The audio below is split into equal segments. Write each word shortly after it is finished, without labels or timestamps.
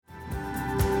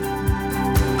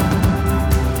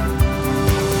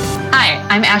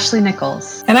I'm Ashley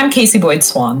Nichols. And I'm Casey Boyd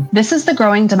Swan. This is the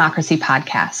Growing Democracy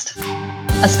Podcast,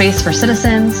 a space for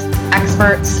citizens,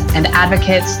 experts, and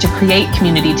advocates to create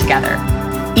community together.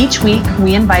 Each week,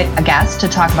 we invite a guest to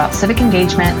talk about civic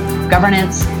engagement,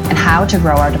 governance, and how to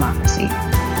grow our democracy.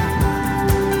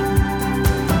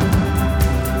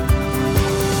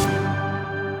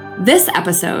 This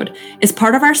episode is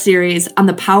part of our series on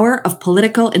the power of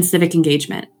political and civic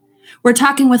engagement. We're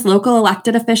talking with local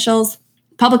elected officials,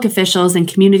 public officials, and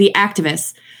community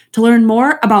activists to learn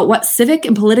more about what civic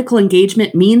and political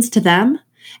engagement means to them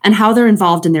and how they're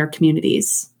involved in their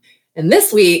communities. And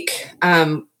this week,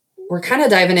 we're kind of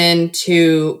diving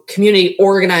into community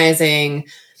organizing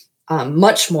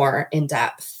much more in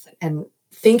depth and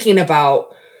thinking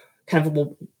about kind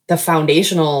of the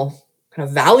foundational kind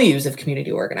of values of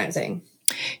community organizing.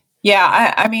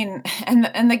 Yeah, I mean,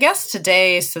 and the guest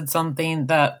today said something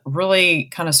that really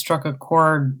kind of struck a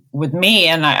chord with me,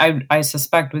 and I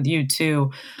suspect with you too,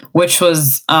 which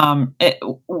was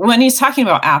when he's talking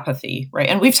about apathy, right?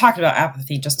 And we've talked about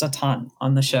apathy just a ton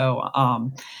on the show,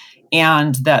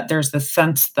 and that there's this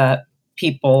sense that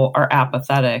people are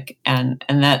apathetic, and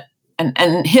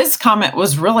his comment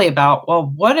was really about,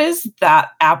 well, what is that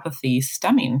apathy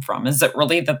stemming from? Is it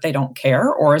really that they don't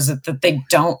care, or is it that they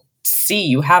don't see,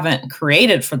 you haven't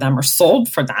created for them or sold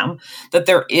for them that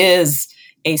there is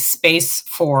a space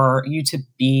for you to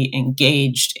be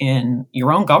engaged in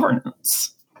your own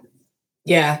governance?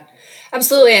 Yeah,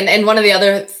 absolutely. And one of the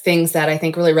other things that I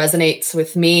think really resonates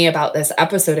with me about this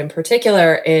episode in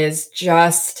particular is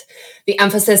just the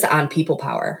emphasis on people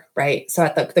power, right? So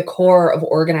at the core of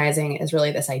organizing is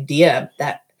really this idea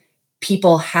that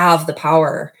people have the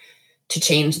power to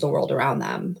change the world around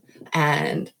them,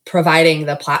 and providing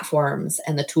the platforms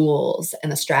and the tools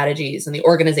and the strategies and the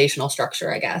organizational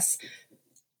structure, I guess,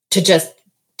 to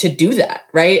do that,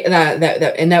 right?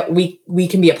 And that we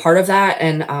can be a part of that,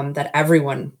 and that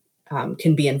everyone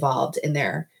can be involved in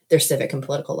their civic and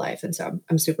political life. And so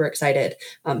I'm super excited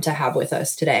to have with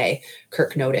us today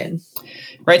Kirk Noden.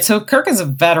 Right. So Kirk is a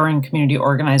veteran community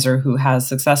organizer who has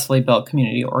successfully built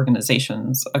community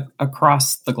organizations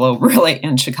across the globe, really,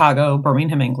 in Chicago,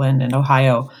 Birmingham, England, and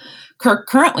Ohio. Kirk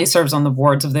currently serves on the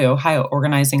boards of the Ohio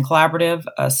Organizing Collaborative,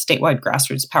 a statewide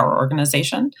grassroots power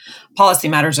organization, Policy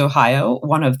Matters Ohio,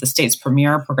 one of the state's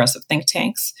premier progressive think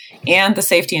tanks, and the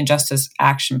Safety and Justice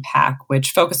Action PAC,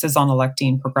 which focuses on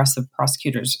electing progressive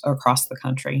prosecutors across the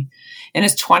country. In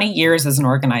his 20 years as an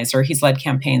organizer, he's led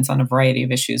campaigns on a variety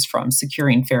of issues, from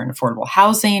securing fair and affordable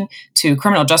housing to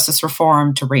criminal justice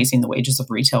reform to raising the wages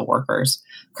of retail workers.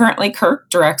 Currently,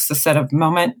 Kirk directs a set of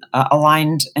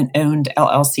Moment-aligned and owned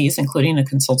LLCs, including a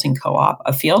consulting co-op,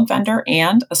 a field vendor,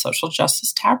 and a social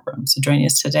justice taproom. So joining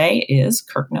us today is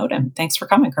Kirk Noden. Thanks for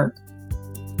coming, Kirk.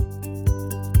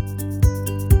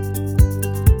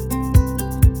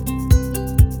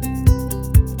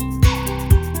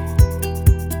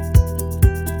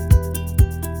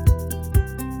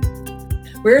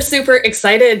 We're super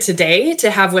excited today to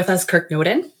have with us Kirk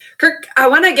Noden. Kirk, I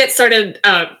want to get started,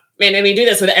 and we do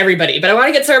this with everybody, but I want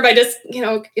to get started by just,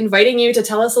 inviting you to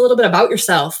tell us a little bit about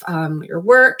yourself, your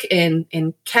work in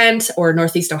Kent or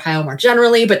Northeast Ohio more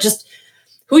generally, but just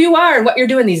who you are and what you're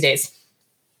doing these days.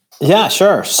 Yeah,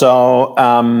 sure. So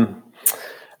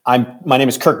my name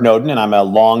is Kirk Noden, and I'm a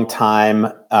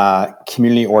longtime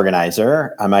community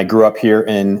organizer. I grew up here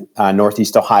in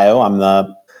Northeast Ohio. I'm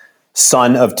the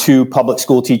son of two public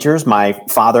school teachers. My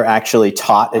father actually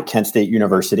taught at Kent State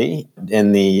University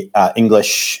in the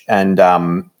English and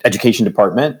education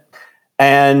department,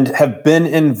 and have been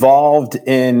involved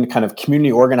in kind of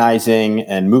community organizing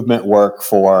and movement work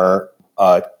for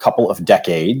a couple of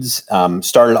decades.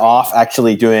 Started off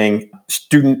actually doing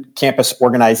student campus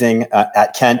organizing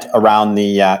at Kent around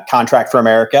the Contract for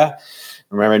America.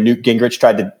 Remember, Newt Gingrich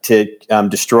tried to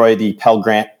destroy the Pell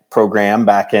Grant program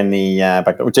back in the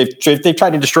which they've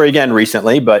tried to destroy again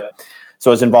recently, but so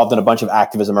I was involved in a bunch of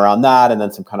activism around that, and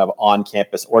then some kind of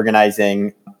on-campus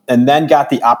organizing, and then got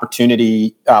the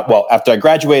opportunity. After I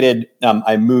graduated,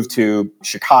 I moved to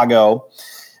Chicago,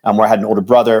 where I had an older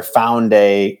brother. Found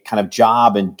a kind of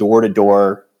job in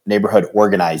door-to-door neighborhood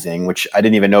organizing, which I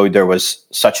didn't even know there was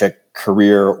such a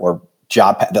career or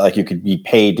job that like you could be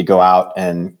paid to go out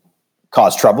and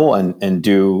cause trouble and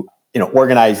do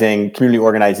community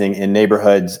organizing in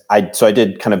neighborhoods. I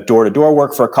did kind of door-to-door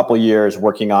work for a couple of years,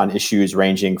 working on issues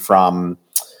ranging from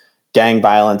gang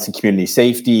violence and community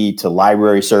safety to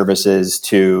library services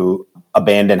to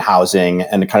abandoned housing.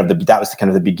 And that was kind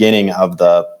of the beginning of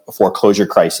the foreclosure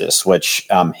crisis, which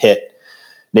hit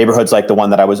neighborhoods like the one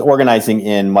that I was organizing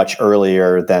in much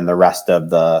earlier than the rest of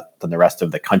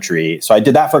the country. So I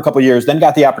did that for a couple of years, then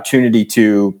got the opportunity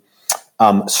to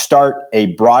start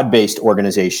a broad-based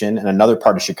organization in another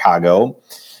part of Chicago,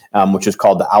 which is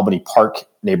called the Albany Park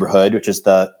neighborhood, which is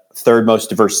the third most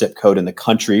diverse zip code in the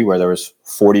country, where there was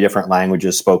 40 different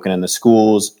languages spoken in the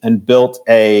schools, and built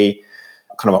a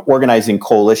kind of an organizing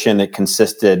coalition that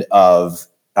consisted of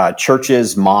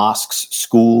churches, mosques,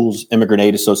 schools, immigrant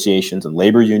aid associations, and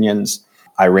labor unions.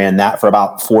 I ran that for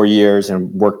about 4 years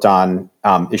and worked on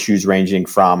issues ranging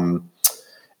from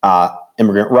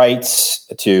immigrant rights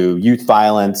to youth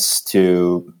violence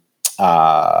to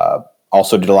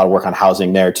also did a lot of work on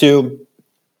housing there too.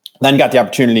 Then got the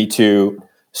opportunity to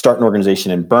start an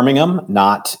organization in Birmingham,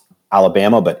 not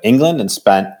Alabama, but England, and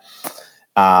spent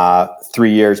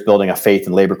 3 years building a faith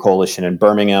and labor coalition in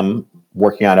Birmingham,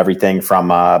 working on everything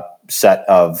from a set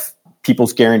of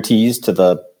people's guarantees to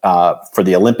the for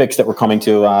the Olympics that were coming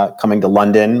to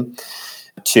London,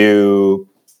 to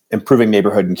improving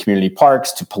neighborhood and community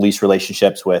parks, to police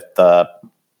relationships with the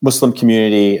Muslim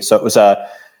community. So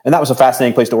that was a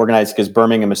fascinating place to organize because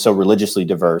Birmingham is so religiously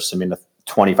diverse. I mean,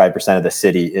 25% of the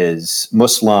city is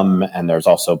Muslim, and there's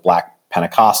also Black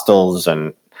Pentecostals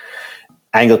and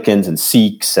Anglicans and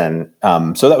Sikhs. And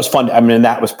so that was fun. I mean,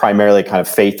 that was primarily kind of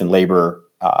faith and labor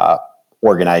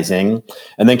organizing.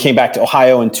 And then came back to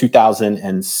Ohio in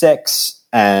 2006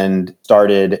 and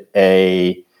started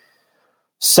a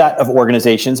set of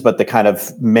organizations, but the kind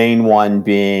of main one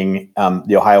being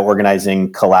the Ohio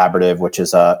Organizing Collaborative, which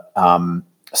is a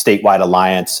statewide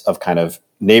alliance of kind of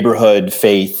neighborhood,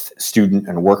 faith, student,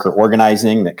 and worker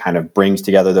organizing that kind of brings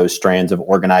together those strands of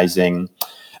organizing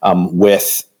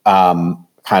with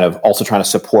kind of also trying to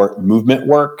support movement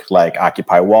work like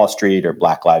Occupy Wall Street or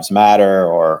Black Lives Matter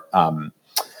or kind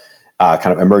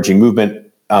of emerging movement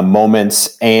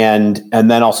moments, and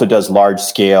then also does large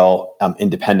scale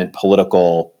independent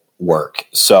political work.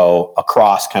 So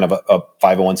across kind of a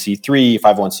 501c3,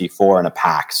 501c4, and a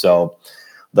PAC. So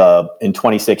in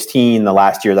 2016, the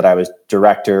last year that I was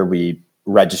director, we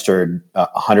registered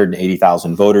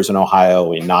 180,000 voters in Ohio.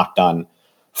 We knocked on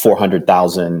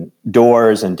 400,000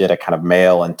 doors and did a kind of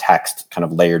mail and text kind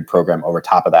of layered program over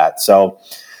top of that. So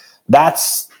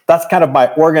that's kind of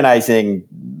my organizing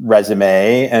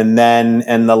resume. And then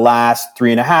in the last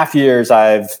 3.5 years,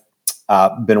 I've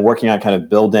been working on kind of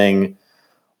building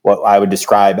what I would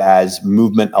describe as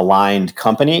movement aligned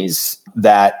companies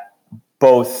that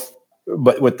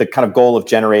but with the kind of goal of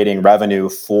generating revenue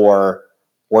for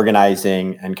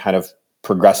organizing and kind of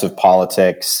progressive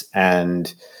politics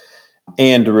and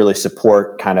to really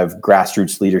support kind of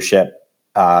grassroots leadership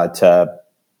to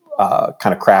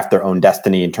kind of craft their own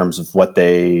destiny in terms of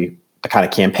the kind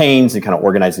of campaigns and kind of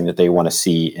organizing that they want to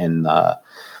see in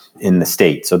the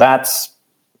state. So that's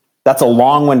a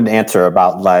long-winded answer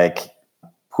about like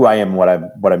who I am, what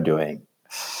I'm doing.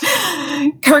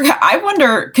 Kirk, I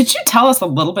wonder, could you tell us a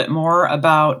little bit more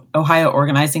about Ohio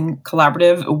Organizing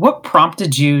Collaborative? What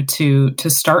prompted you to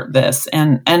start this?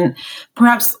 And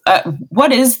perhaps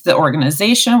what is the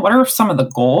organization? What are some of the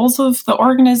goals of the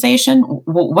organization?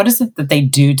 What is it that they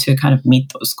do to kind of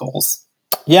meet those goals?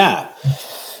 Yeah.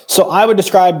 So I would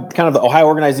describe kind of the Ohio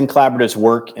Organizing Collaborative's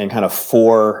work in kind of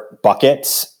 4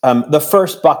 buckets. The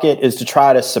first bucket is to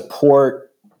try to support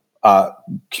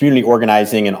community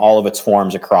organizing in all of its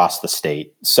forms across the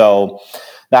state. So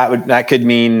that could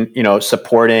mean,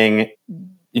 supporting,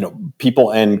 people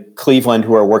in Cleveland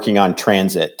who are working on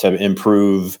transit to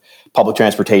improve public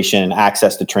transportation,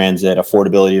 access to transit,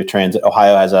 affordability of transit.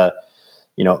 Ohio has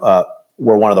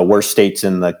we're one of the worst states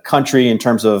in the country in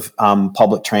terms of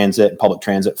public transit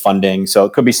funding. So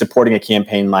it could be supporting a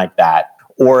campaign like that,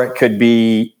 or it could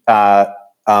be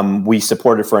we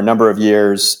supported for a number of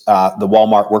years the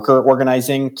Walmart worker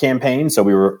organizing campaign. So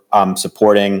we were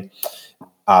supporting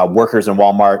workers in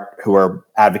Walmart who are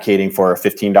advocating for a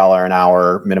 $15 an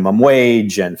hour minimum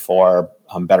wage and for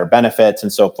better benefits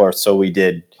and so forth. So we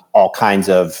did all kinds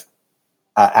of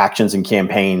actions and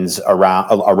campaigns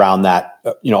around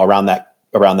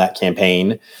that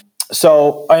campaign.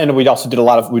 So, and we've done a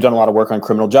lot of work on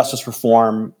criminal justice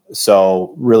reform.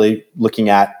 So really looking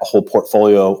at a whole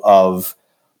portfolio of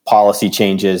policy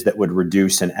changes that would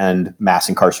reduce and end mass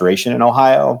incarceration in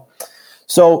Ohio.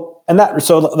 That's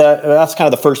kind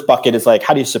of the first bucket is like,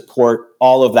 how do you support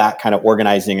all of that kind of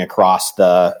organizing across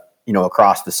the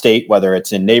state, whether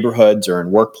it's in neighborhoods or in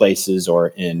workplaces or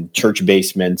in church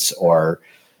basements or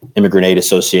immigrant aid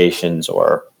associations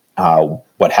or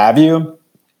what have you.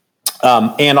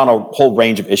 And on a whole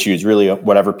range of issues, really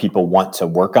whatever people want to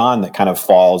work on that kind of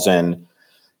falls in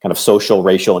kind of social,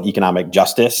 racial, and economic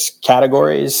justice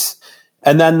categories.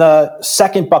 And then the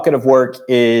second bucket of work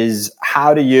is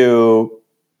how do you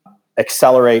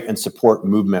accelerate and support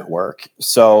movement work?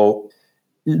 So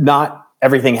not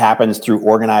everything happens through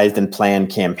organized and planned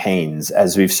campaigns,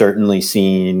 as we've certainly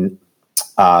seen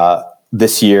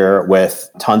this year with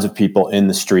tons of people in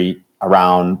the street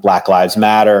around Black Lives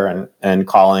Matter and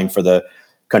calling for the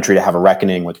country to have a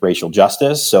reckoning with racial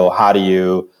justice. So how do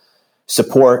you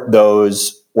support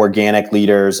those organic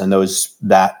leaders and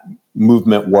that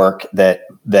movement work that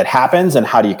happens, and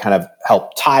how do you kind of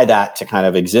help tie that to kind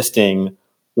of existing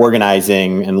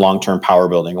organizing and long-term power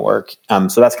building work?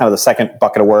 So that's kind of the second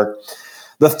bucket of work.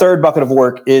 The third bucket of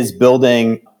work is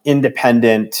building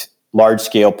independent,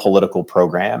 large-scale political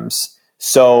programs.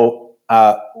 So,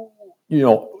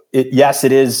 yes,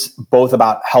 it is both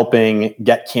about helping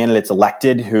get candidates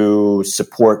elected who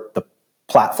support the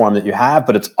platform that you have,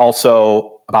 but it's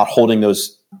also about holding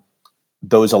those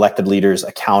elected leaders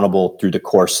accountable through the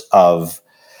course of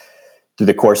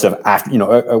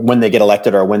after, when they get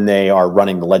elected or when they are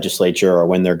running the legislature or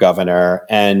when they're governor.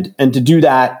 And to do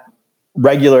that,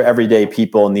 regular everyday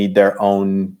people need their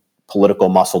own political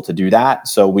muscle to do that.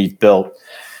 So we've built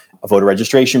a voter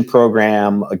registration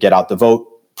program, a Get Out the Vote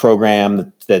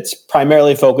program that's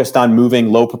primarily focused on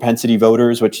moving low propensity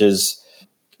voters, which is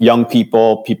young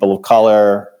people of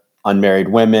color, unmarried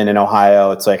women in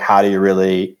Ohio. It's like, how do you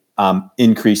really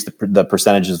increase the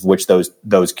percentages of which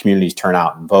those communities turn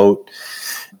out and vote?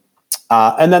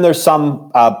 And then there's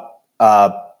some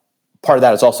part of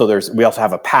that is also we also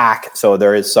have a PAC, so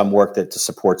there is some work that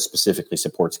specifically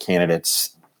supports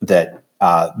candidates that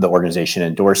the organization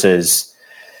endorses.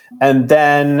 And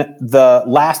then the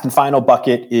last and final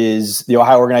bucket is the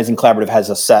Ohio Organizing Collaborative has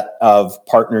a set of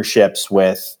partnerships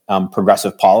with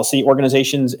progressive policy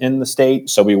organizations in the state.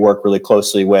 So we work really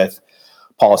closely with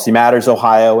Policy Matters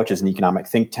Ohio, which is an economic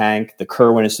think tank, the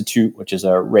Kirwan Institute, which is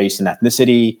a race and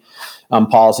ethnicity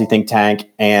policy think tank,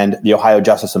 and the Ohio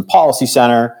Justice and Policy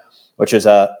Center, which is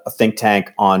a think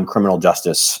tank on criminal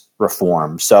justice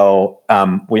reform. So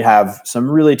we have some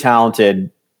really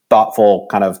talented, thoughtful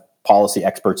kind of policy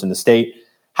experts in the state.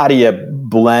 How do you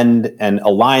blend and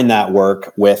align that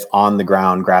work with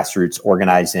on-the-ground grassroots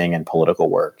organizing and political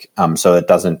work so it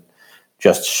doesn't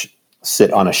just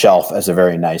sit on a shelf as a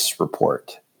very nice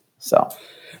report? So,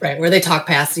 right, where they talk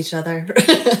past each other.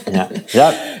 Yeah.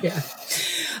 Yep. Yeah.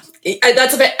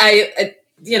 That's a bit.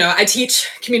 I teach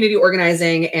community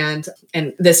organizing, and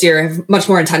this year I've much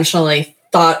more intentionally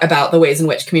thought about the ways in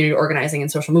which community organizing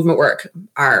and social movement work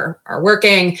are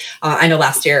working. I know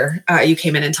last year you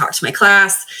came in and talked to my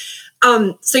class.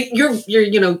 So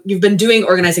you've been doing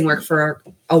organizing work for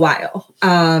a while,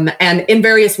 and in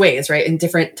various ways, right? In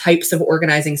different types of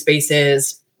organizing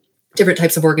spaces, different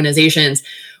types of organizations.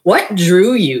 What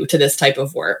drew you to this type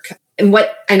of work? And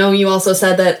what, I know you also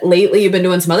said that lately you've been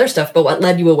doing some other stuff, but what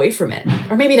led you away from it?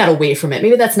 Or maybe not away from it.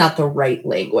 Maybe that's not the right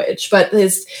language, but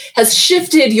has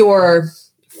shifted your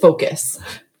focus.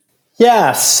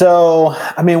 Yeah. So,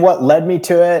 what led me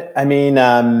to it?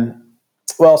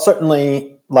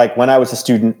 Certainly, like when I was a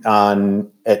student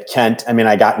at Kent,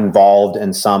 I got involved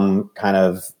in some kind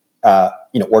of,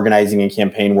 organizing and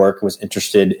campaign work, was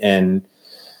interested in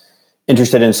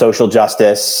social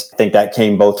justice. I think that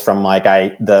came both from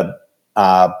I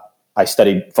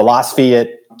studied philosophy at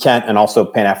Kent and also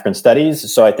Pan-African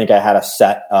studies. So I think I had a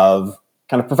set of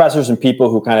kind of professors and people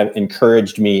who kind of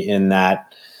encouraged me in that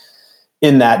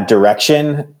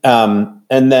direction.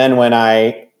 And then when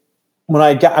I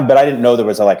got, but I didn't know there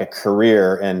was a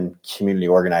career in community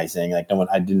organizing. I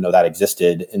didn't know that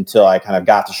existed until I kind of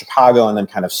got to Chicago and then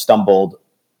kind of stumbled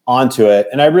onto it.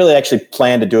 And I really actually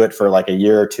planned to do it for a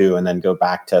year or two and then go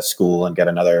back to school and get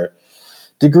another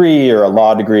degree or a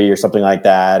law degree or something like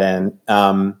that. And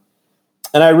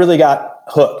I really got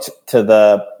hooked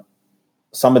to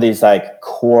some of these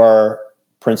core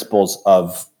principles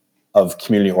of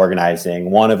community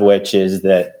organizing. One of which is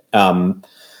that,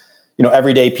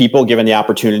 everyday people given the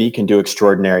opportunity can do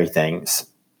extraordinary things.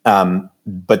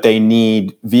 But they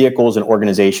need vehicles and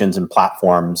organizations and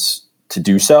platforms to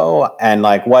do so. And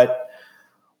what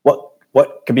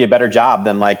could be a better job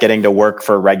than getting to work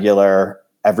for regular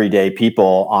everyday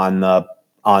people on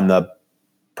the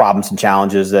problems and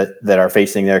challenges that are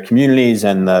facing their communities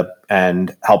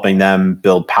and helping them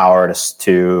build power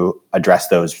to address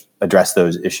those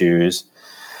issues.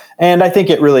 And I think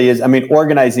it really is.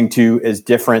 Organizing too is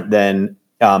different than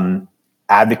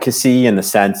advocacy in the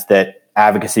sense that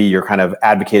advocacy, you're kind of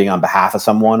advocating on behalf of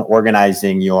someone.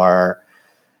 Organizing, you're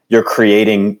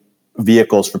creating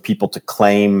vehicles for people to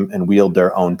claim and wield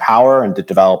their own power and to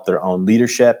develop their own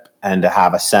leadership and to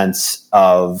have a sense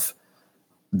of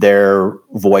their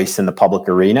voice in the public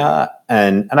arena.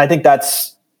 And I think I've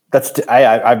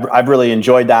really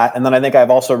enjoyed that. And then I think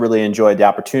I've also really enjoyed the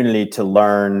opportunity to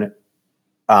learn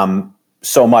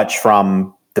so much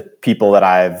from the people that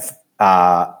I've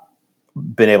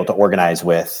been able to organize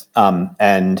with.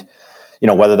 And,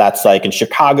 whether that's like in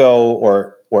Chicago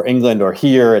or England or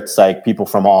here, it's like people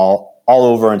from all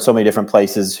over in so many different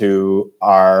places who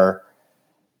are,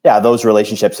 those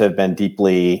relationships have been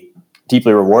deeply,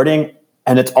 deeply rewarding.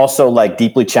 And it's also like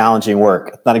deeply challenging work.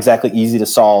 It's not exactly easy to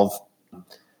solve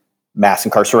mass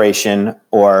incarceration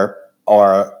or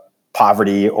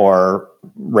poverty or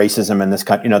racism in this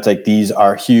country. It's like these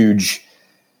are huge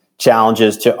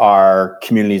challenges to our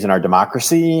communities and our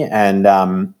democracy. And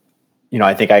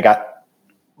I think I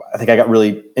got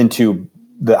really into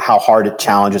how hard it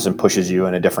challenges and pushes you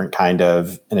in a different kind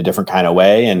of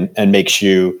way, and makes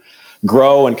you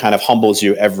grow and kind of humbles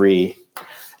you every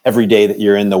day that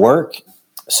you're in the work.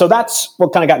 So that's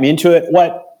what kind of got me into it.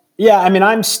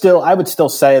 I would still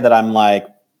say that I'm like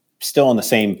still in the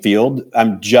same field.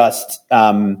 I'm just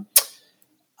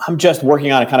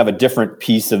working on a kind of a different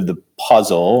piece of the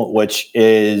puzzle, which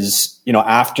is,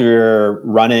 after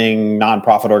running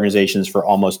nonprofit organizations for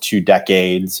almost 2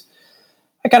 decades,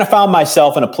 I kind of found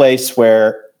myself in a place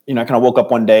where, I kind of woke up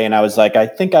one day and I was like, I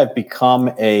think I've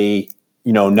become a,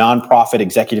 nonprofit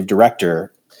executive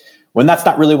director, when that's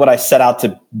not really what I set out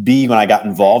to be when I got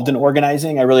involved in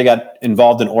organizing. I really got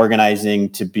involved in organizing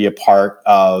to be a part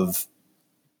of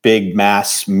big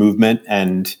mass movement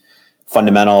and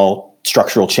fundamental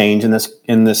structural change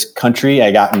in this country.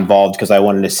 I got involved because I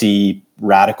wanted to see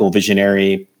radical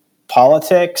visionary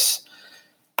politics.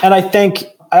 And I think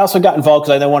I also got involved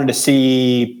because I wanted to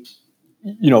see,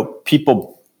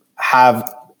 people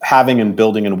having and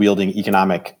building and wielding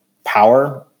economic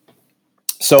power.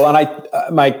 So,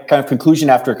 and my kind of conclusion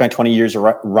after kind of 20 years of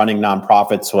running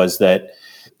nonprofits was that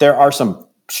there are some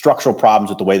structural problems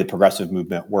with the way the progressive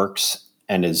movement works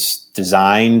and is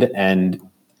designed. And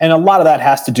a lot of that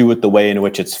has to do with the way in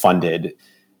which it's funded.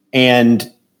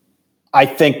 And I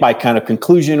think my kind of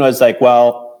conclusion was like,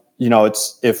 well,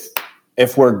 it's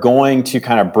if we're going to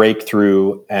kind of break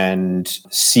through and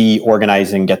see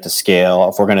organizing get to scale,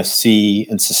 if we're going to see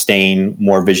and sustain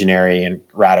more visionary and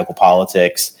radical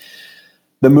politics,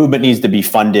 the movement needs to be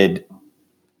funded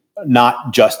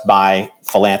not just by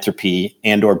philanthropy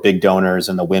and or big donors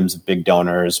and the whims of big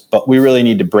donors, but we really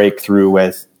need to break through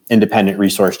with independent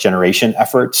resource generation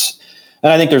efforts.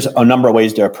 And I think there's a number of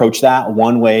ways to approach that.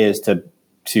 One way is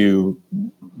to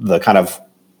the kind of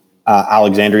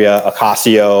Alexandria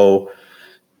Ocasio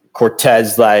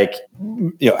Cortez, like,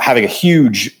 having a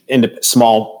huge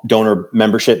small donor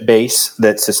membership base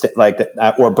that's like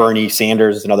that, or Bernie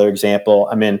Sanders is another example.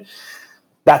 I mean,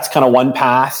 that's kind of one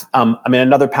path.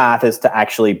 Another path is to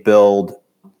actually build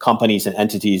companies and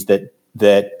entities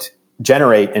that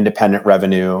generate independent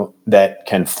revenue that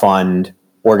can fund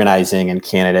organizing and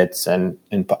candidates and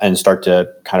start to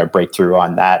kind of break through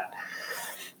on that.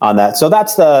 So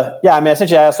that's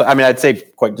essentially I'd say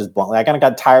quite just bluntly, I kind of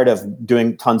got tired of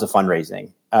doing tons of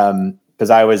fundraising.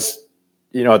 Because I was,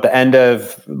 at the end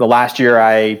of the last year,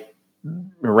 I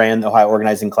ran the Ohio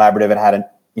Organizing Collaborative. It had an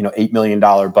 $8 million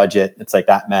budget. It's like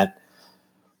that meant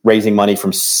raising money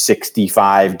from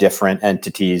 65 different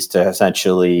entities to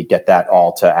essentially get that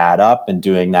all to add up, and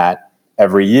doing that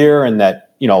every year. And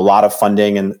that, a lot of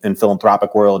funding in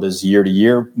philanthropic world is year to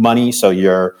year money. So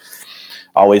you're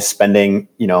always spending,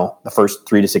 the first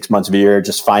 3 to 6 months of a year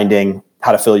just finding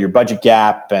how to fill your budget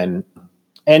gap. And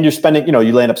you're spending,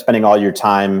 you end up spending all your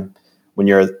time when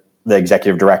you're the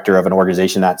executive director of an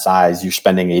organization that size, you're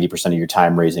spending 80% of your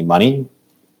time raising money.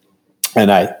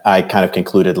 And I kind of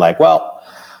concluded like, well,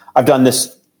 I've done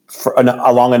this for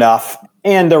long enough.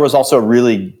 And there was also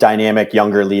really dynamic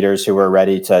younger leaders who were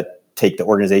ready to take the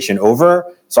organization over.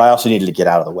 So I also needed to get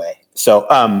out of the way. So,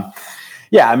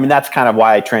 that's kind of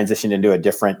why I transitioned into a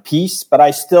different piece, but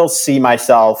I still see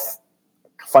myself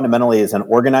fundamentally as an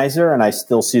organizer, and I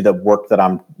still see the work that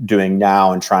I'm doing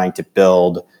now and trying to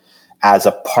build as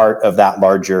a part of that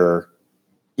larger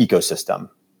ecosystem.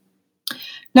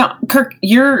 Now, Kirk,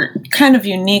 you're kind of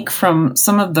unique from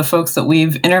some of the folks that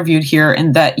we've interviewed here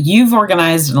in that you've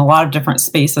organized in a lot of different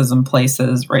spaces and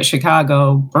places, right?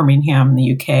 Chicago, Birmingham,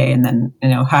 the UK, and then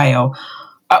in Ohio.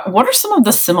 What are some of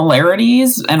the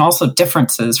similarities and also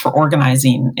differences for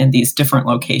organizing in these different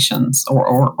locations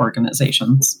or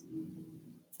organizations?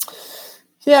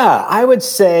 Yeah, I would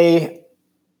say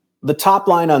the top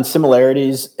line on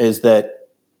similarities is that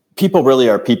people really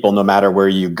are people no matter where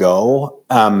you go.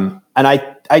 And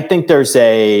I think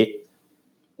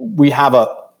we have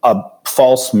a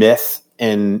false myth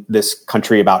in this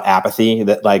country about apathy,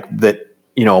 that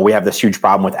we have this huge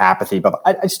problem with apathy, but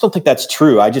I just don't think that's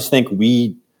true. I just think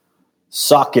we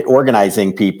suck at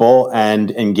organizing people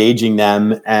and engaging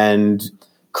them and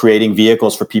creating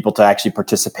vehicles for people to actually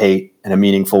participate in a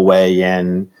meaningful way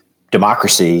in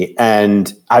democracy.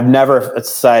 And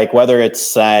it's like, whether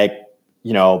it's like,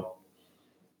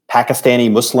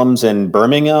 Pakistani Muslims in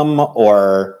Birmingham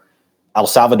or El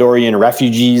Salvadorian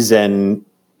refugees in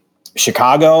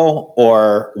Chicago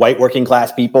or white working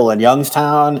class people in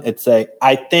Youngstown, it's like,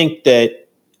 I think that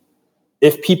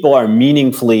if people are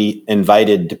meaningfully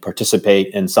invited to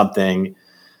participate in something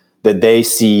that they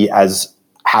see as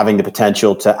having the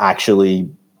potential to actually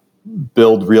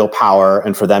build real power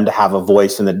and for them to have a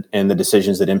voice in the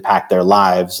decisions that impact their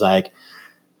lives, like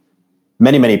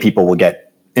many, many people will get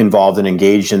involved and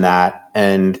engaged in that.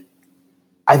 And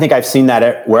I think I've seen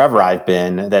that wherever I've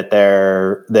been, that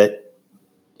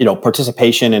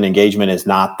participation and engagement is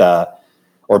not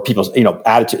people's,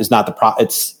 attitude is not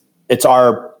it's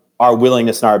our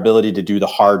willingness and our ability to do the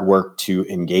hard work to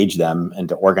engage them and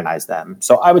to organize them.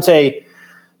 So I would say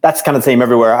that's kind of the same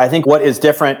everywhere. I think what is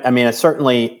different, it's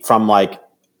certainly from like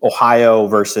Ohio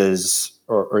versus,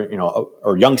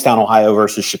 or Youngstown, Ohio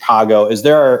versus Chicago,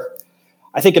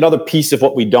 I think another piece of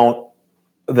what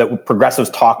that progressives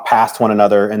talk past one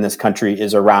another in this country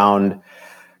is around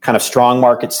kind of strong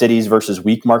market cities versus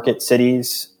weak market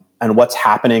cities, and what's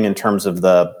happening in terms of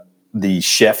the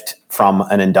shift from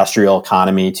an industrial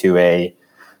economy to a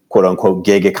quote unquote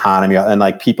gig economy, and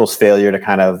like people's failure to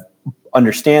kind of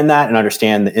understand that and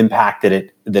understand the impact that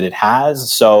it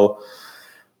has. So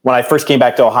when I first came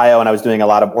back to Ohio and I was doing a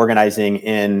lot of organizing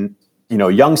in,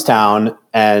 Youngstown,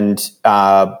 and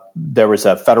there was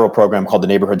a federal program called the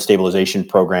Neighborhood Stabilization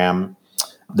Program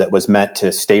that was meant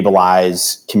to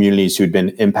stabilize communities who'd been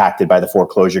impacted by the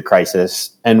foreclosure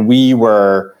crisis. And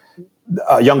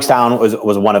Youngstown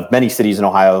was one of many cities in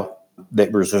Ohio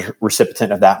that was a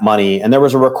recipient of that money. And there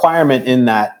was a requirement in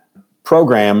that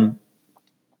program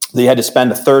that you had to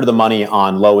spend a third of the money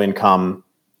on low-income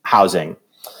housing.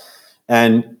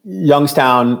 And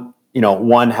Youngstown,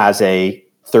 one has a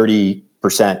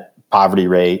 30% poverty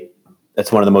rate.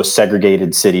 That's one of the most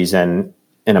segregated cities in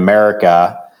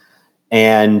America.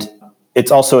 And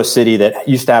it's also a city that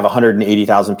used to have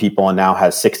 180,000 people and now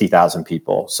has 60,000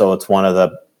 people. So it's one of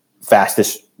the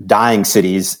fastest dying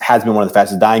cities, has been one of the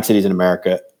fastest dying cities in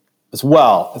America as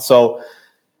well. So,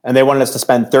 and they wanted us to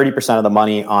spend 30% of the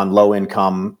money on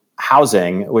low-income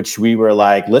housing, which we were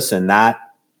like, listen,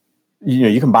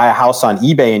 you can buy a house on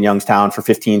eBay in Youngstown for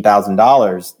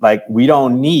 $15,000. Like, we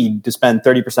don't need to spend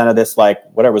 30% of this, like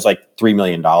whatever it was, like $3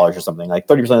 million or something, like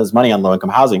 30% of this money on low-income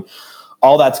housing.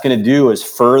 All that's going to do is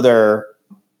further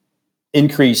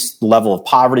increase the level of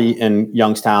poverty in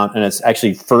Youngstown, and it's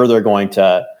actually further going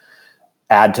to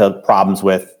add to problems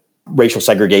with racial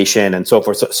segregation and so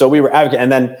forth. So we were advocating,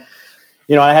 and then,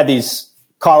 I had these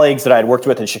colleagues that I had worked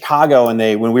with in Chicago, and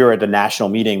when we were at a national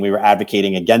meeting, we were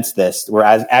advocating against this. We're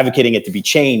advocating it to be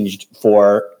changed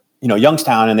for,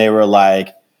 Youngstown. And they were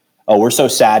like, oh, we're so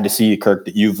sad to see you, Kirk,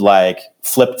 that you've like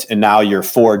flipped and now you're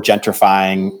for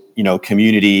gentrifying,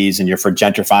 communities, and you're for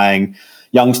gentrifying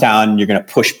Youngstown. You're going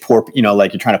to push you're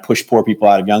trying to push poor people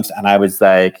out of Youngstown. And I was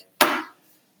like,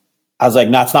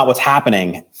 no, that's not what's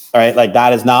happening. All right. Like,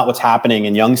 that is not what's happening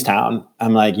in Youngstown.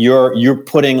 I'm like, you're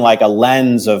putting like a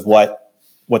lens of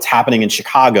what's happening in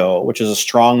Chicago, which is a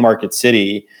strong market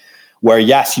city, where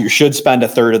yes, you should spend a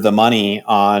third of the money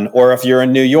on, or if you're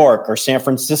in New York or San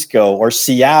Francisco or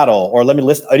Seattle, or let me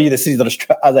list any of the cities that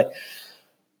are, I was like,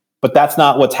 but that's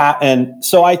not what's happening.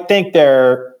 So I think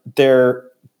there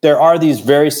are these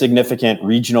very significant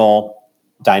regional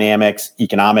dynamics,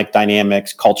 economic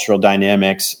dynamics, cultural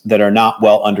dynamics that are not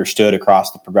well understood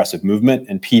across the progressive movement,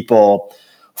 and people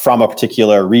from a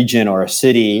particular region or a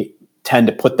city tend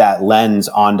to put that lens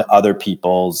onto other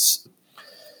people's,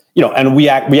 and we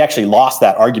actually lost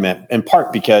that argument in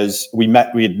part because we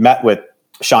had met with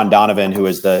Sean Donovan, who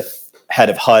was the head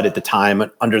of HUD at the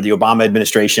time under the Obama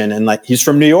administration. And like, he's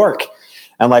from New York.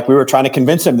 And like, we were trying to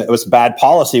convince him that it was bad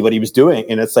policy, what he was doing.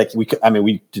 And it's like, we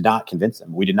did not convince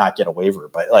him. We did not get a waiver,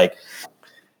 but like,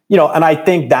 and I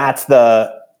think that's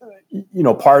the,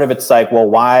 part of it's like, well,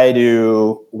 why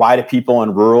do people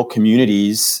in rural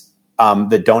communities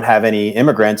that don't have any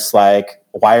immigrants, like,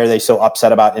 why are they so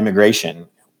upset about immigration?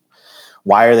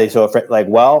 Why are they so afraid? Like,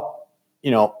 well,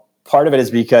 part of it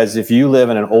is because if you live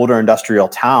in an older industrial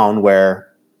town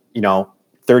where,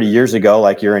 30 years ago,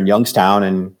 like you're in Youngstown,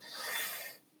 and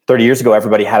 30 years ago,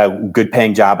 everybody had a good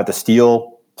paying job at the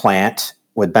steel plant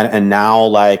and now,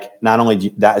 like, not only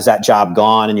is that job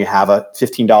gone, and you have a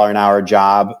 $15 an hour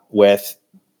job with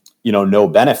no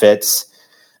benefits,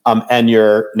 and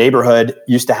your neighborhood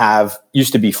used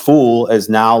to be full, is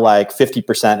now like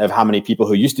 50% of how many people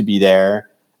who used to be there.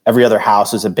 Every other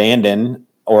house is abandoned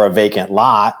or a vacant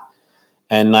lot.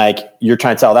 And like, you're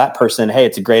trying to tell that person, hey,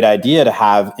 it's a great idea to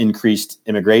have increased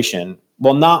immigration.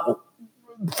 Well, not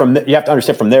you have to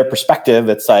understand from their perspective,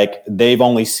 it's like they've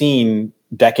only seen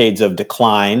decades of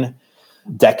decline,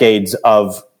 decades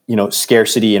of,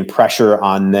 scarcity and pressure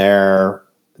on their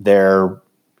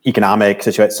economic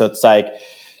situation. So it's like,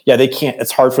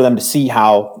 it's hard for them to see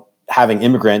how having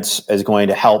immigrants is going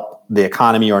to help the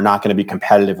economy or not going to be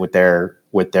competitive with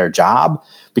their job,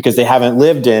 because they haven't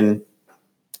lived in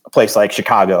a place like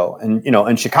Chicago. And,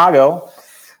 in Chicago,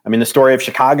 the story of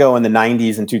Chicago in the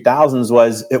 90s and 2000s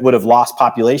was it would have lost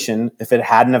population if it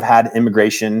hadn't have had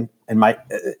immigration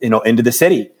into the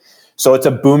city. So it's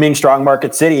a booming, strong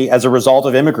market city as a result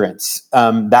of immigrants.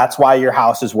 That's why your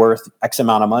house is worth X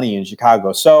amount of money in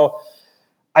Chicago. So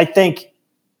I think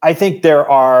there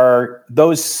are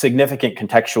those significant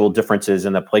contextual differences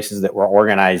in the places that we're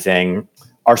organizing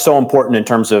are so important in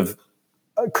terms of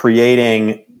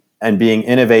creating and being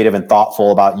innovative and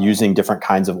thoughtful about using different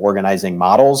kinds of organizing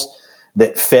models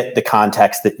that fit the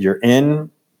context that you're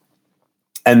in.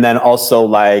 And then also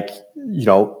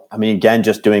again,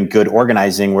 just doing good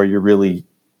organizing where you're really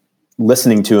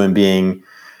listening to and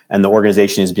the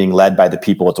organization is being led by the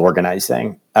people it's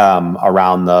organizing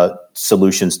around the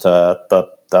solutions to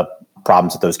the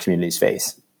problems that those communities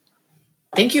face.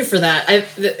 Thank you for that.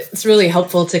 It's really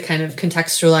helpful to kind of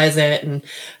contextualize it. And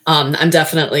I'm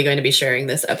definitely going to be sharing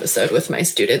this episode with my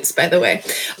students, by the way.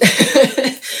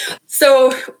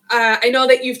 So I know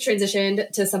that you've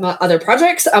transitioned to some other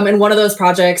projects. And one of those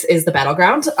projects is the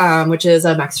Battleground, which is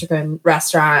a Mexican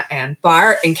restaurant and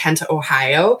bar in Kent,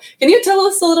 Ohio. Can you tell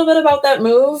us a little bit about that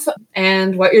move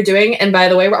and what you're doing? And by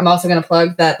the way, I'm also going to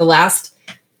plug that the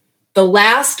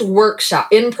last workshop,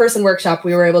 in-person workshop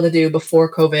we were able to do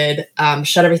before COVID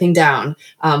shut everything down,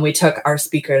 we took our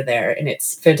speaker there, and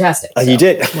it's fantastic. You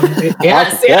did?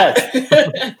 Yes.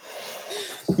 Yeah.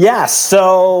 Yeah.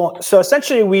 So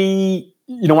essentially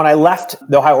when I left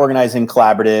the Ohio Organizing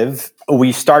Collaborative,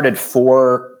 we started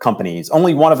 4 companies,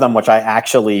 only one of them, which I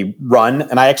actually run.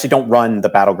 And I actually don't run the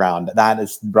Battleground. That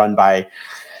is run by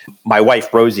my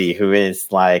wife, Rosie, who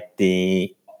is like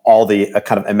all the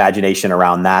kind of imagination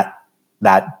around that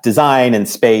design and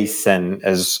space and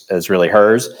is really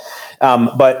hers.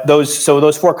 But those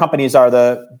 4 companies are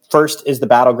the first is the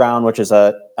Battleground, which is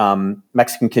a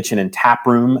Mexican kitchen and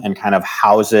taproom and kind of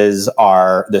houses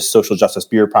this social justice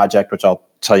beer project, which I'll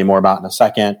tell you more about in a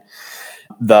second.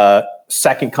 The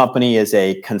second company is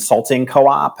a consulting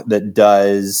co-op that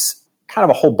does kind of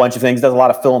a whole bunch of things. It does a lot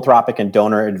of philanthropic and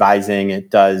donor advising. It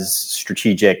does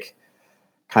strategic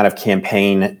kind of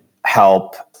campaign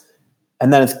help.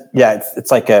 And then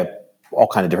it's like all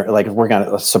kind of different, like we're going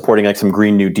to supporting like some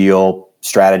Green New Deal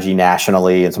strategy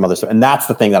nationally and some other stuff. And that's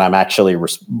the thing that I'm actually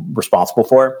responsible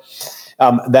for.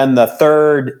 Then the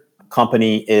third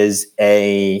company is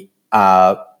a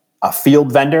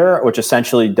field vendor, which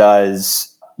essentially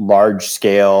does large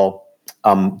scale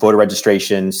voter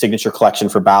registration, signature collection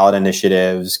for ballot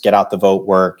initiatives, get out the vote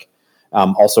work,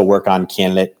 also work on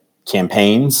candidate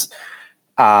campaigns.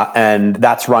 And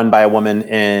that's run by a woman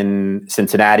in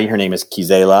Cincinnati. Her name is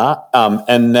Kizela.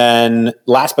 And then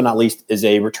last but not least is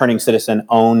a returning citizen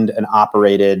owned and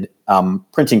operated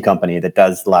printing company that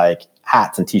does like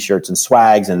hats and t-shirts and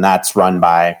swags. And that's run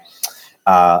by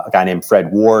a guy named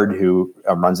Fred Ward, who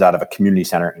runs out of a community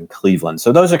center in Cleveland.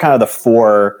 So those are kind of the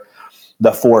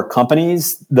four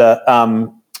companies. The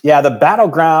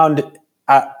Battleground,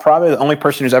 probably the only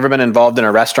person who's ever been involved in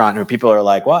a restaurant who people are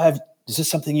like, well, is this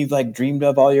something you've like dreamed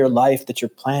of all your life that you're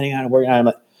planning on working on?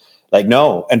 I'm like,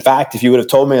 no. In fact, if you would have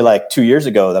told me like 2 years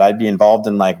ago that I'd be involved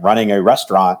in like running a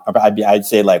restaurant, I'd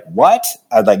say like, what?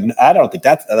 I don't think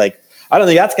that's going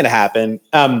to happen.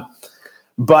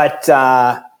 But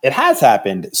it has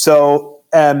happened. So,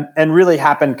 and really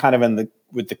happened kind of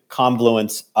with the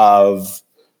confluence of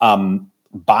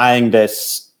buying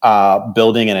this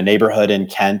building in a neighborhood in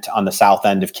Kent on the south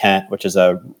end of Kent, which is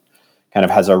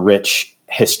has a rich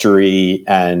history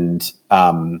and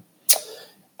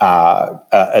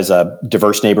as a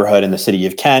diverse neighborhood in the city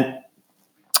of Kent.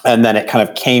 And then it kind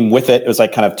of came with it. It was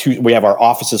like kind of we have our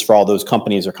offices for all those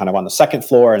companies are kind of on the second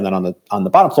floor. And then on the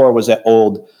bottom floor was that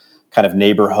old kind of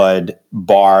neighborhood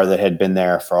bar that had been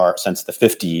there since the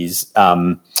 50s.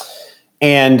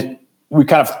 And we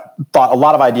kind of thought a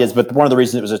lot of ideas, but one of the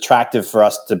reasons it was attractive for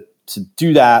us to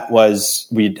do that was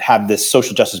we'd have this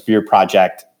social justice beer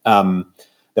project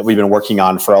that we've been working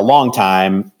on for a long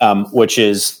time, which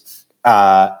is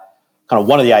kind kind of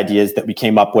one of the ideas that we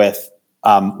came up with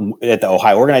at the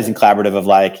Ohio Organizing Collaborative of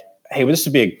like, hey, well, this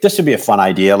would be a fun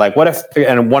idea. Like, what if?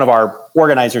 And one of our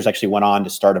organizers actually went on to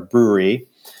start a brewery,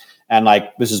 and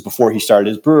like this is before he started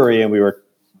his brewery, and we were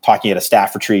talking at a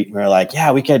staff retreat, and we were like,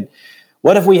 yeah, we could.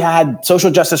 What if we had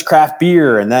social justice craft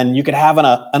beer, and then you could have an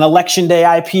election day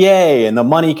IPA, and the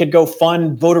money could go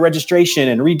fund voter registration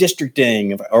and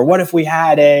redistricting? Or what if we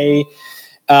had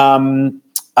something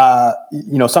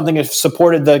that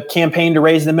supported the campaign to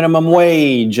raise the minimum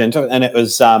wage? And it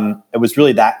was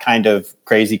really that kind of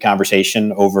crazy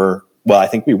conversation over. Well, I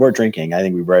think we were drinking. I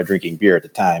think we were drinking beer at the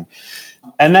time,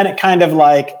 and then it kind of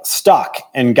like stuck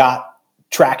and got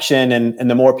traction, and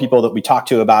the more people that we talked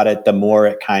to about it, the more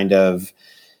it kind of,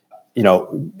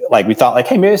 like we thought like,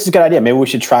 hey, maybe this is a good idea. Maybe we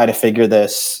should try to figure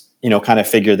this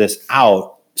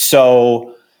out.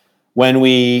 So when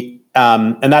we,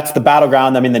 and that's the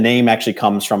Battleground. I mean, the name actually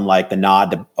comes from like the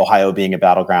nod to Ohio being a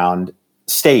battleground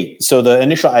state. So the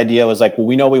initial idea was like, well,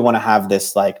 we know we want to have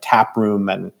this like tap room,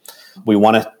 and we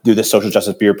want to do this social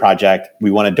justice beer project.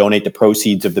 We want to donate the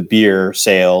proceeds of the beer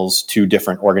sales to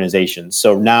different organizations.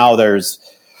 So now there's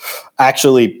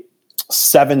actually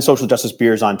 7 social justice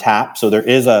beers on tap. So there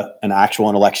is an actual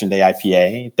election day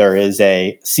IPA. There is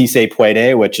a Si Se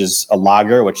Puede, which is a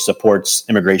lager, which supports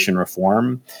immigration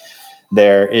reform.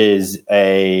 There is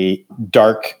a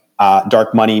dark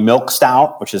money milk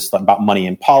stout, which is about money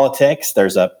in politics.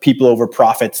 There's a People Over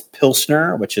Profits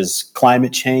Pilsner, which is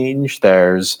climate change.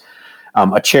 There's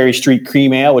a Cherry Street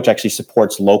Cream Ale, which actually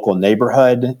supports local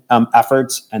neighborhood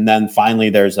efforts. And then finally,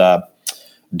 there's a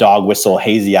Dog Whistle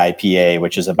Hazy IPA,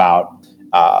 which is about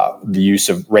the use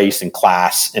of race and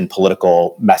class in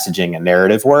political messaging and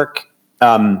narrative work.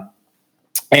 So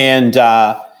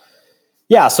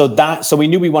we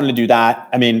knew we wanted to do that.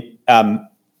 I mean, and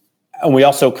we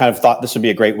also kind of thought this would be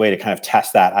a great way to kind of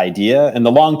test that idea. In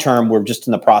the long term, we're just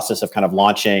in the process of kind of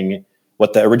launching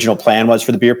what the original plan was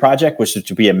for the beer project, which is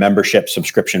to be a membership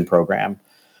subscription program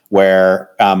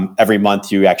where every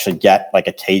month you actually get like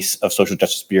a case of social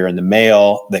justice beer in the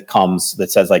mail that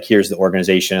says like, here's the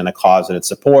organization and the cause that it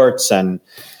supports. And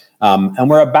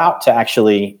we're about to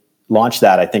actually launch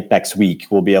that. I think next week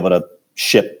we'll be able to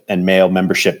ship and mail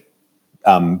membership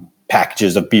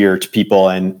packages of beer to people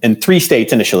in 3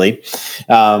 states initially.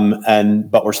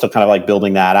 But we're still kind of like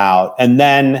building that out. And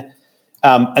then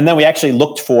we actually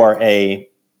looked for a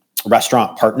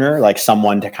restaurant partner, like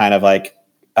someone to kind of like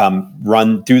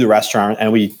run through the restaurant.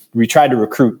 And we tried to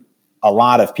recruit a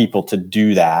lot of people to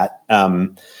do that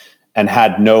and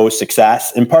had no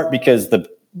success, in part because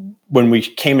when we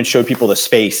came and showed people the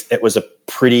space, it was a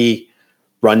pretty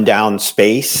rundown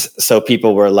space. So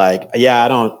people were like, yeah, I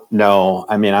don't know.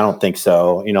 I mean, I don't think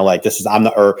so. Like this is,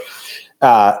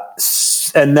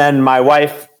 and then my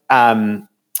wife, I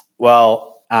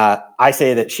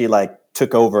say that she like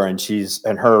took over, and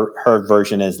her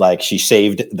version is like she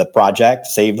saved the project,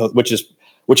 which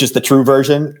is the true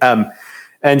version.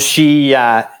 And she's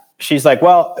like,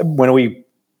 well, when we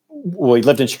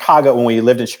lived in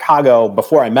Chicago,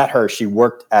 before I met her, she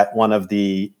worked at one of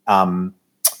the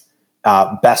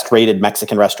best rated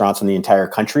Mexican restaurants in the entire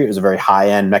country. It was a very high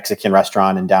end Mexican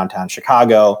restaurant in downtown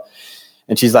Chicago.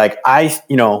 And she's like, I'm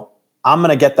going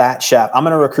to get that chef. I'm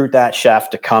going to recruit that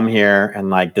chef to come here and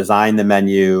like design the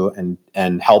menu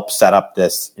and help set up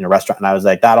this restaurant. And I was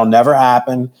like, that'll never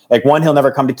happen. Like, 1, he'll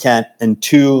never come to Kent, and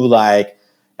 2, like,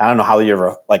 I don't know how you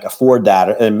ever like afford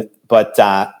that. But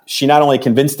she not only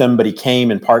convinced him, but he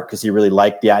came in part because he really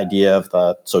liked the idea of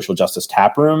the social justice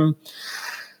tap room.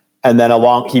 And then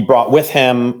he brought with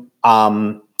him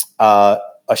a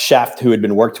chef who had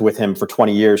been worked with him for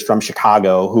 20 years from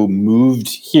Chicago, who moved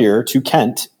here to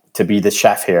Kent to be the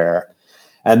chef here.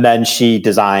 And then she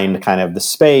designed kind of the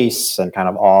space and kind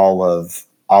of all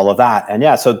of that. And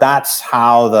yeah, so that's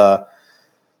how the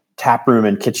tap room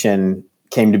and kitchen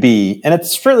came to be. And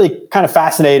it's really kind of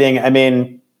fascinating. I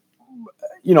mean,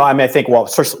 I think, well,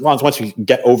 first, once we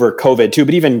get over COVID too,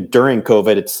 but even during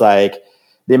COVID, it's like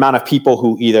the amount of people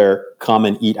who either come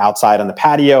and eat outside on the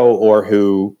patio or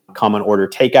who come and order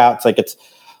takeout. It's like,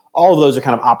 all of those are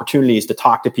kind of opportunities to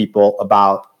talk to people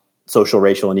about social,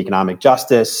 racial, and economic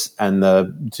justice, and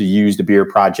to use the beer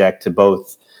project to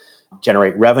both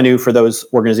generate revenue for those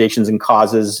organizations and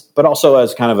causes, but also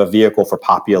as kind of a vehicle for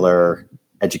popular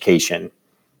education.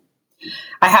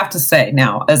 I have to say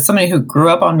now, as somebody who grew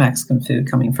up on Mexican food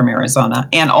coming from Arizona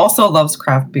and also loves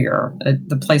craft beer,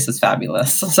 the place is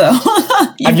fabulous. So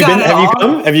have you come?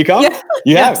 Have you come? Yeah.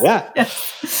 You have? Yeah.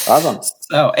 Yes. Awesome.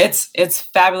 So it's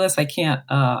fabulous.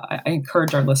 I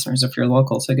encourage our listeners, if you're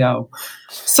local, to go.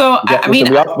 So we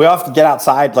often get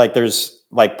outside. Like there's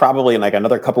like probably in like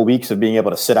another couple of weeks of being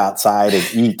able to sit outside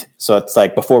and eat. So it's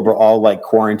like before we're all like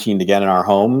quarantined again in our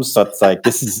homes. So it's like,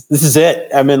 this is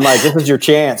it. I mean, like, this is your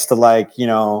chance to like, you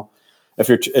know, if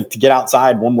you're to get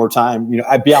outside one more time, you know,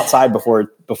 I'd be outside before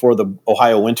the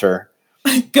Ohio winter.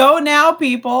 Go now,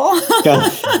 people.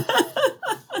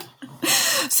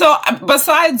 So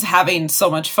besides having so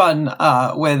much fun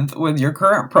with your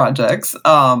current projects,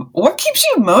 what keeps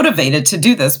you motivated to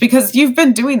do this? Because you've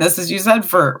been doing this, as you said,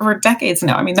 for decades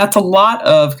now. I mean, that's a lot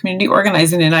of community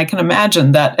organizing. And I can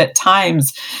imagine that at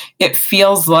times it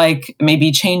feels like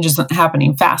maybe change isn't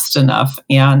happening fast enough.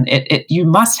 And you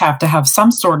must have to have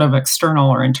some sort of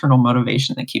external or internal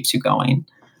motivation that keeps you going.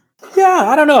 Yeah,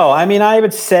 I don't know. I mean, I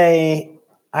would say,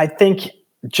 I think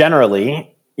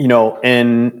generally, you know,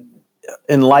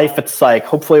 in life, it's like,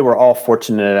 hopefully we're all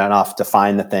fortunate enough to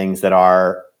find the things that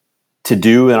are to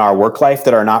do in our work life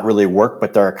that are not really work,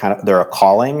 but they're a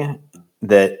calling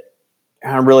that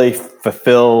kind of really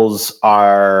fulfills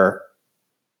our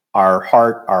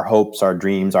heart, our hopes, our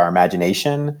dreams, our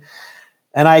imagination.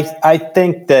 And I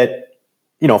think that,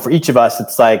 you know, for each of us,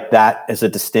 it's like that is a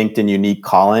distinct and unique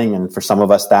calling. And for some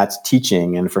of us, that's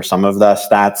teaching. And for some of us,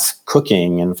 that's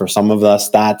cooking. And for some of us,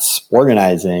 that's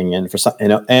organizing. And for some, you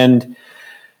know, and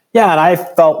yeah, and I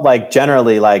felt like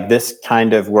generally like this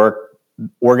kind of work,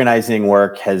 organizing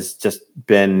work, has just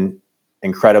been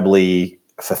incredibly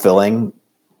fulfilling.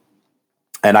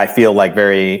 And I feel like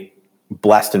very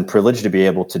blessed and privileged to be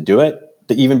able to do it,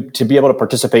 to be able to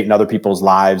participate in other people's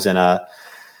lives in a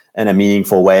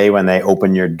meaningful way when they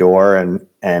open your door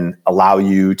and allow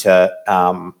you to,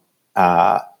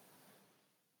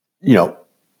 you know,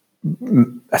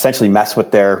 essentially mess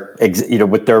with their, you know,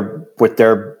 with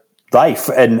their life.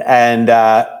 And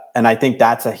I think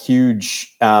that's a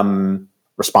huge,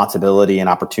 responsibility and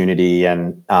opportunity.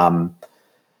 And, yeah.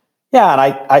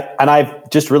 And I've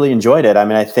just really enjoyed it. I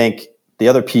mean, I think the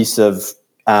other piece of,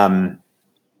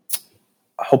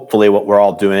 hopefully what we're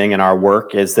all doing in our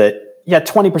work is that, yeah,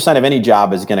 20% of any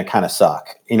job is going to kind of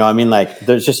suck. You know, I mean, like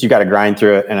there's just, you got to grind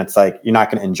through it and it's like, you're not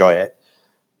going to enjoy it.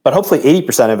 But hopefully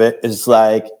 80% of it is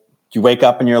like, you wake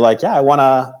up and you're like, yeah, I want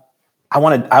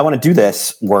to do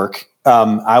this work.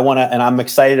 And I'm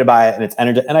excited by it and it's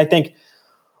energy. And I think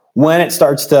when it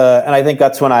starts to, and I think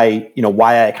that's when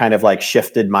why I kind of like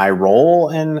shifted my role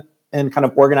in kind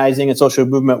of organizing and social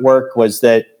movement work, was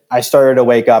that I started to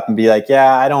wake up and be like,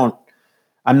 yeah,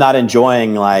 I'm not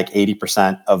enjoying like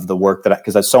 80% of the work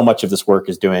because so much of this work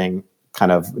is doing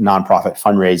kind of nonprofit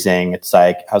fundraising. It's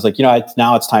like, I was like, you know,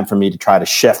 now it's time for me to try to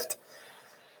shift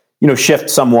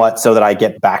somewhat so that I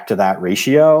get back to that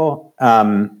ratio.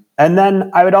 And then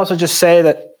I would also just say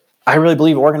that I really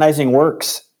believe organizing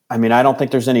works. I mean, I don't think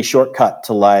there's any shortcut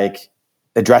to like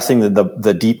addressing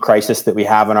the deep crisis that we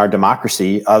have in our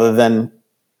democracy other than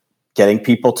getting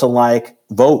people to like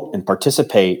vote and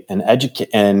participate and educate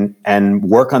and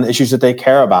work on the issues that they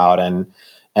care about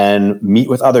and meet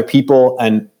with other people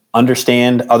and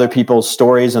understand other people's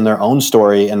stories and their own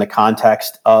story in the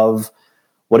context of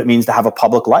what it means to have a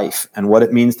public life and what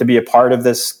it means to be a part of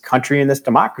this country and this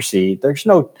democracy. There's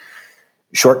no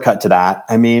shortcut to that.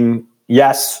 I mean,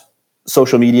 yes,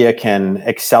 social media can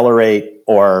accelerate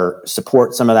or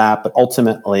support some of that, but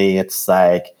ultimately it's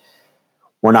like,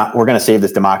 we're going to save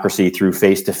this democracy through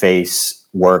face-to-face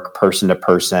work,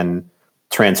 person-to-person,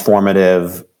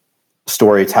 transformative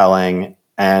storytelling,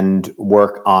 and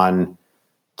work on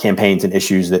campaigns and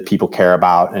issues that people care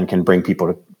about and can bring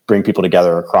people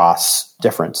together across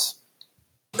difference.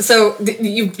 So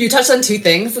you touched on two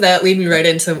things that lead me right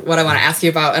into what I want to ask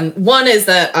you about. And one is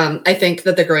that I think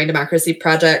that the Growing Democracy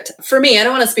Project, for me, I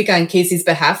don't want to speak on Casey's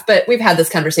behalf, but we've had this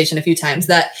conversation a few times,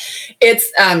 that it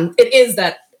is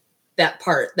that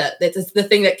part that it's the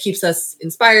thing that keeps us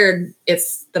inspired.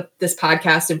 It's this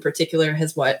podcast in particular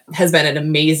has been an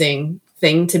amazing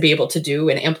thing to be able to do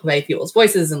and amplify people's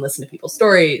voices and listen to people's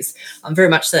stories. Very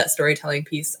much that storytelling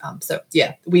piece. So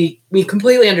yeah, we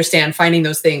completely understand finding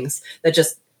those things that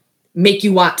just make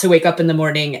you want to wake up in the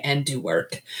morning and do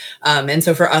work. And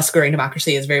so for us, Growing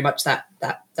Democracy is very much that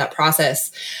process.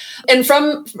 And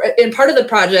part of the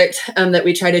project that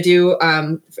we try to do,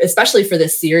 especially for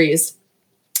this series,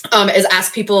 is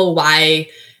ask people why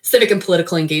civic and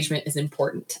political engagement is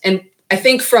important. And I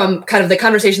think from kind of the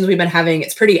conversations we've been having,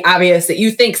 it's pretty obvious that you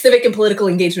think civic and political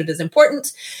engagement is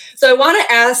important. So I want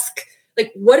to ask,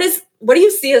 like, what do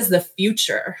you see as the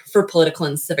future for political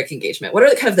and civic engagement? What are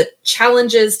the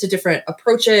challenges to different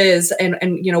approaches, and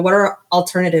you know, what are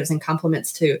alternatives and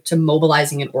complements to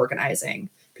mobilizing and organizing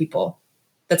people?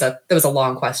 That was a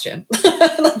long question.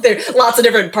 There are lots of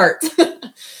different parts.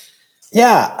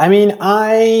 Yeah, I mean,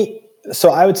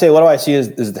 So I would say, what do I see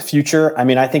as the future? I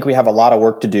mean, I think we have a lot of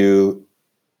work to do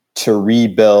to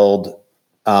rebuild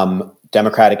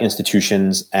democratic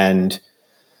institutions and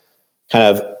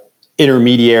kind of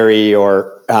intermediary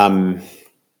or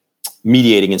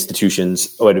mediating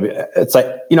institutions. It's like,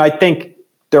 I think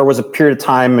there was a period of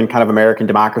time in kind of American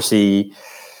democracy,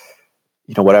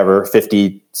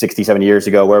 50, 60, 70 years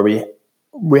ago, where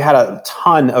we had a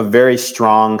ton of very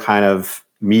strong kind of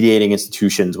mediating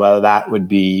institutions, whether that would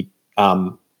be,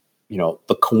 the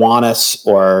Kiwanis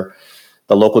or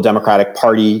the local Democratic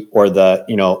Party or the,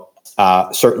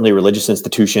 certainly religious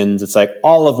institutions. It's like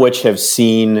all of which have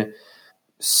seen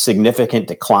significant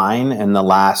decline in the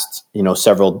last,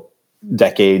 several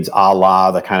decades, a la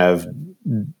the kind of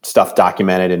stuff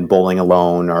documented in Bowling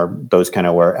Alone or those kind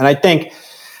of work. And I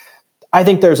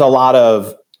think there's a lot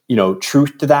of,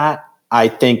 truth to that. I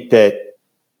think that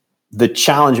the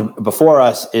challenge before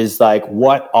us is like,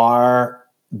 what are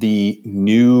the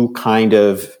new kind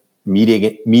of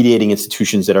mediating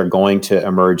institutions that are going to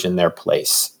emerge in their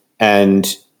place? And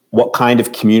what kind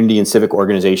of community and civic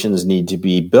organizations need to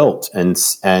be built and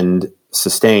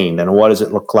sustained? And what does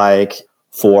it look like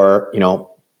for,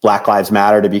 Black Lives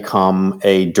Matter to become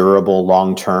a durable,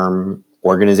 long-term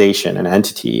organization, an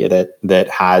entity that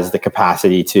has the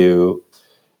capacity to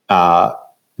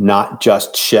not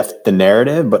just shift the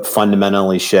narrative, but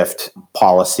fundamentally shift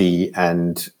policy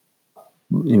and,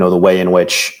 the way in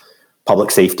which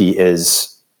public safety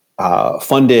is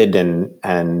funded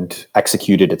and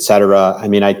executed, et cetera. I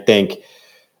mean, I think,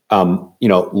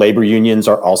 labor unions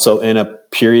are also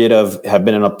have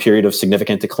been in a period of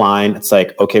significant decline. It's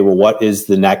like, okay, well, what's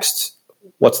the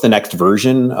next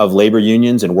version of labor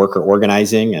unions and worker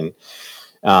organizing? And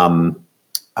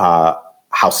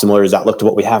how similar does that look to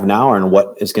what we have now, and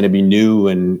what is going to be new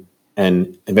and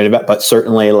inventive? But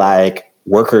certainly, like,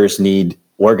 workers need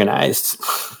organized.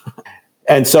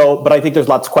 And so, but I think there's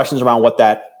lots of questions around what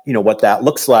that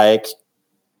looks like.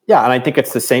 Yeah. And I think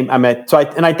it's the same.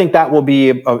 I think that will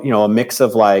be a mix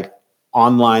of like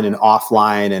online and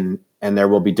offline, and there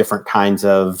will be different kinds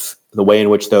of the way in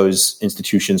which those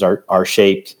institutions are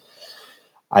shaped.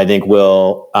 I think is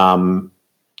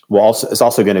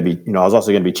also going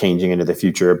to be changing into the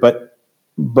future.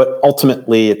 But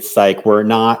ultimately, it's like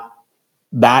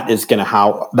that's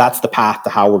the path to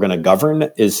how we're going to govern,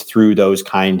 is through those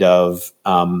kind of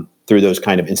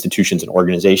institutions and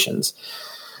organizations.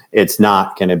 It's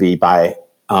not going to be by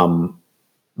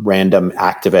random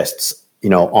activists,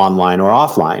 online or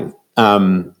offline.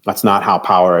 That's not how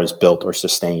power is built or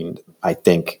sustained, I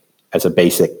think, as a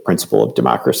basic principle of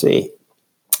democracy.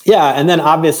 Yeah. And then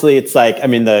obviously it's like, I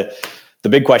mean, the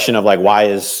big question of like, why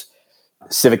is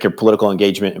civic or political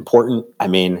engagement important? I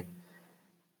mean,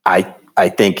 I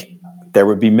think there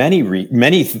would be many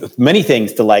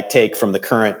things to like take from the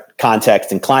current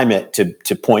context and climate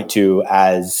to point to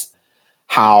as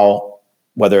how,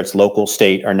 whether it's local,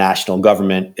 state, or national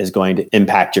government, is going to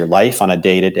impact your life on a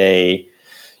day-to-day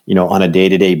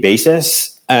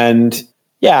basis. And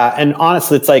yeah, and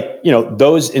honestly, it's like,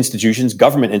 those institutions,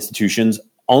 government institutions,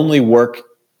 only work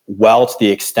well to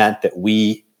the extent that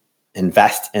we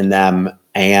invest in them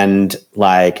and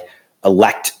like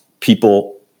elect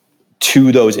people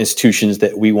to those institutions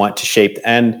that we want to shape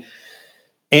and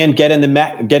get in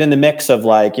the mix of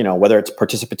like, whether it's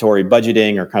participatory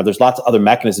budgeting or kind of, there's lots of other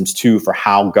mechanisms too for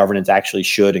how governance actually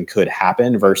should and could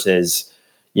happen versus,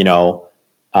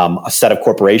 a set of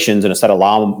corporations and a set of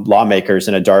lawmakers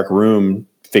in a dark room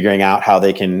figuring out how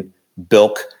they can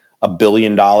bilk $1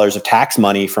 billion of tax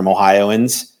money from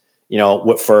Ohioans,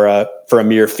 for a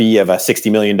mere fee of a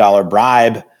 $60 million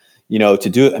bribe, to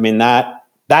do it. I mean, that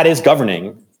is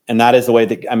governing. And that is the way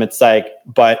that, it's like,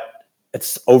 but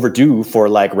it's overdue for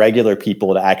like regular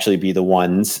people to actually be the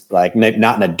ones, like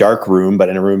not in a dark room, but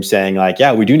in a room saying like,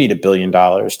 yeah, we do need $1 billion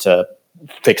to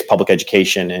fix public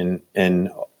education in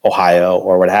Ohio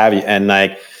or what have you. And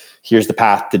like, here's the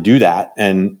path to do that.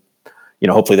 And,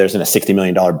 hopefully there isn't a $60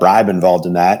 million bribe involved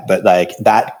in that, but like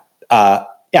that,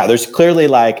 there's clearly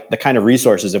like the kind of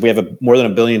resources. If we have more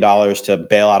than $1 billion to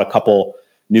bail out a couple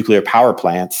nuclear power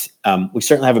plants, we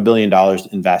certainly have $1 billion to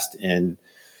invest in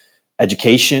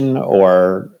education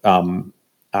or,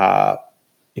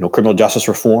 criminal justice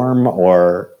reform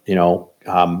or,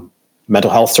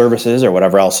 mental health services or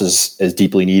whatever else is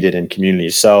deeply needed in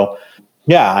communities. So,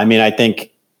 yeah, I mean, I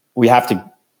think we have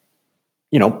to,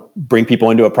 bring people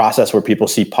into a process where people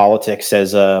see politics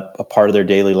as a part of their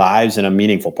daily lives and a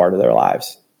meaningful part of their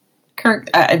lives. Kirk,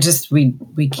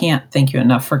 we can't thank you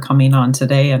enough for coming on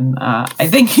today. And I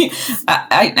think,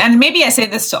 and maybe I say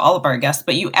this to all of our guests,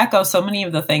 but you echo so many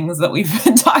of the things that we've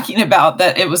been talking about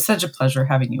that it was such a pleasure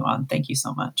having you on. Thank you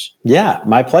so much. Yeah,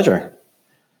 my pleasure.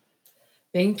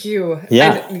 Thank you.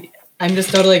 Yeah. I'm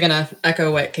just totally going to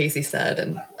echo what Casey said.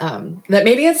 And that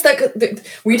maybe it's that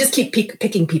we just keep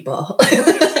picking people.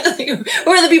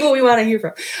 Who are the people we want to hear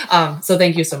from? So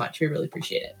thank you so much. We really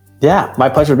appreciate it. Yeah, my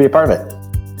pleasure to be a part of it.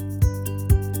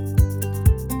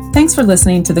 Thanks for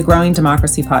listening to the Growing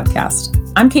Democracy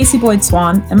podcast. I'm Casey Boyd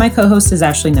Swan, and my co-host is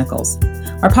Ashley Nichols.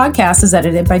 Our podcast is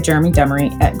edited by Jeremy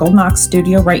Demery at Golden Ox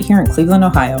Studio right here in Cleveland,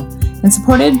 Ohio, and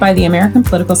supported by the American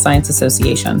Political Science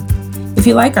Association. If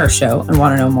you like our show and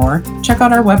want to know more, check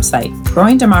out our website,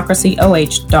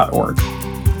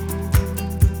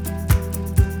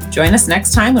 growingdemocracyoh.org. Join us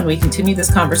next time when we continue this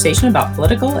conversation about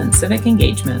political and civic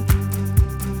engagement.